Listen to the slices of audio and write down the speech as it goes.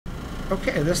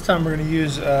Okay, this time we're going to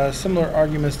use similar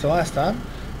arguments to last time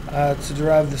to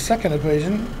derive the second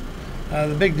equation.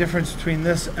 The big difference between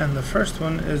this and the first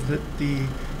one is that the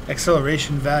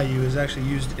acceleration value is actually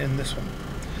used in this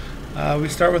one. We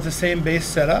start with the same base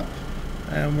setup,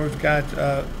 and we've got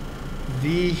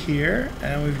v here,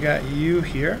 and we've got u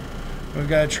here. We've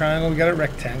got a triangle, we've got a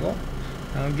rectangle.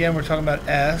 Again, we're talking about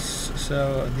s,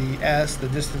 so the s, the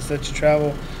distance that you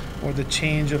travel, or the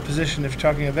change of position if you're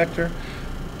talking a vector,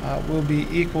 will be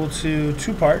equal to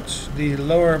two parts. The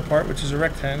lower part, which is a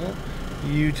rectangle,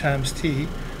 u times t,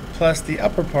 plus the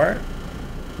upper part,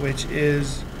 which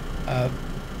is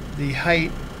the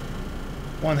height,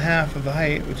 1/2 of the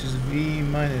height, which is v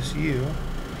minus u,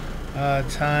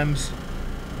 times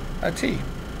t.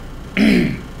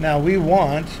 Now we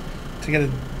want to get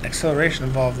an acceleration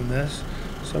involved in this,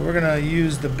 so we're going to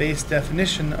use the base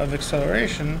definition of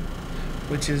acceleration,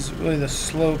 which is really the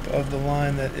slope of the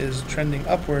line that is trending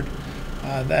upward.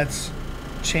 That's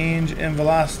change in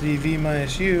velocity v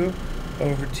minus u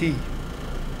over t.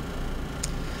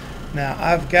 Now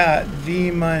I've got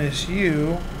v minus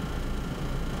u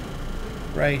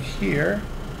right here,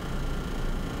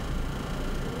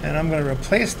 and I'm going to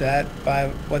replace that by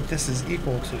what this is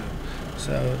equal to.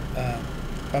 So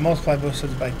if I multiply both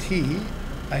sides by t,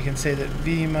 I can say that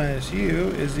v minus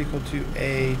u is equal to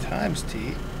a times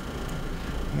t.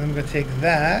 And I'm going to take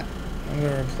that, I'm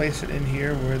going to replace it in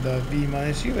here where the v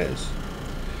minus u is.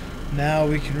 Now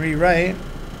we can rewrite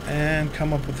and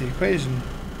come up with the equation.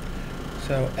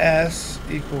 So s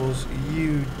equals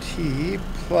ut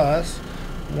plus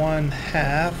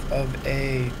 1/2 of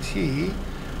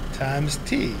at times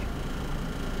t.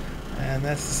 And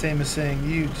that's the same as saying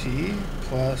ut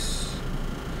plus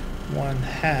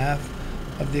 1/2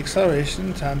 of the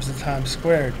acceleration times the time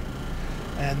squared.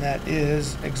 And that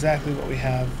is exactly what we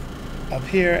have up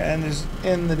here and is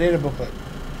in the data booklet.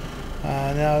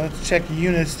 Now let's check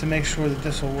units to make sure that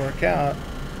this will work out.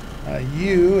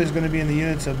 U is going to be in the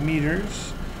units of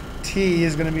meters. T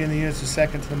is going to be in the units of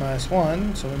second to the minus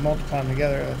 1. So we multiply them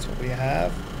together. That's what we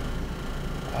have.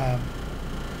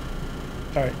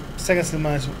 Sorry, seconds to the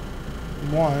minus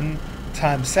 1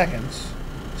 times seconds.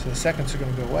 So the seconds are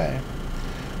going to go away.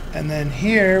 And then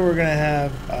here we're going to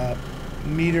have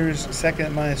meters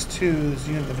second minus 2 is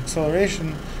the unit of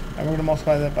acceleration, and we're going to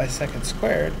multiply that by second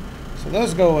squared. So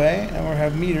those go away, and we'll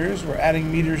have meters. We're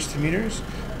adding meters to meters.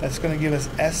 That's going to give us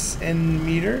s in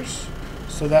meters,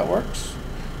 so that works.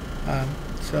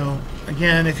 So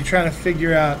again, if you're trying to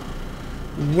figure out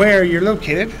where you're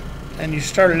located and you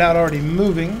started out already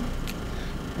moving,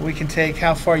 we can take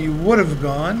how far you would have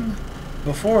gone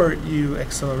before you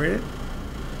accelerated,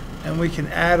 and we can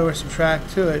add or subtract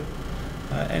to it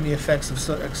any effects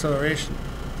of acceleration.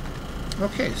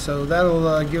 Okay, so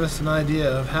that'll give us an idea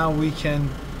of how we can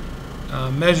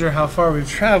measure how far we've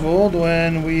traveled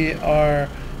when we are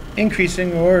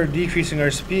increasing or decreasing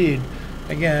our speed.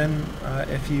 Again,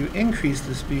 if you increase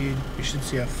the speed, you should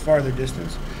see a farther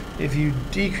distance. If you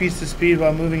decrease the speed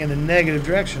while moving in a negative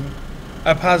direction,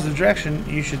 a positive direction,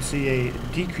 you should see a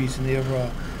decrease in the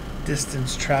overall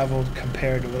distance traveled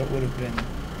compared to what it would have been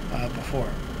before.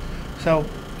 So,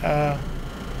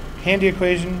 handy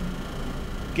equation.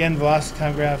 Again, velocity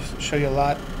time graphs show you a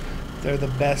lot. They're the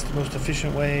best, most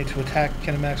efficient way to attack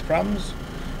kinematics problems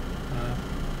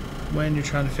when you're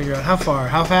trying to figure out how far,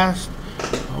 how fast,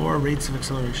 or rates of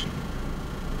acceleration.